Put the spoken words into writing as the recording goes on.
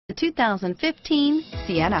The 2015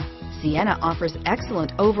 Sienna. Sienna offers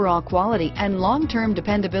excellent overall quality and long-term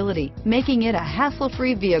dependability, making it a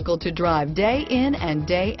hassle-free vehicle to drive day in and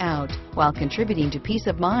day out, while contributing to peace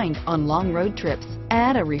of mind on long road trips.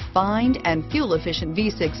 Add a refined and fuel-efficient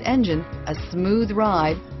V6 engine, a smooth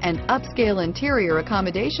ride, and upscale interior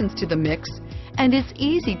accommodations to the mix, and it's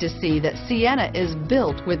easy to see that Sienna is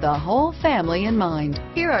built with the whole family in mind.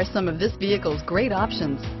 Here are some of this vehicle's great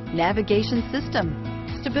options: navigation system,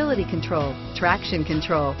 stability control, traction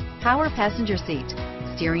control, power passenger seat,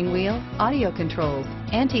 steering wheel audio controls,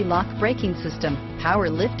 anti-lock braking system, power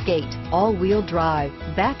liftgate, all-wheel drive,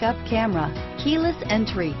 backup camera, keyless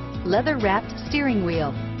entry, leather-wrapped steering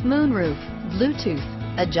wheel, moonroof, Bluetooth,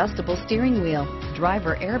 adjustable steering wheel,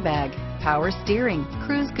 driver airbag, power steering,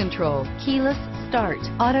 cruise control, keyless start,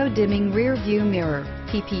 auto-dimming rear view mirror,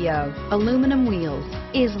 PPO, aluminum wheels.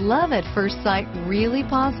 Is love at first sight really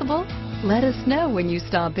possible? Let us know when you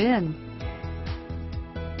stop in.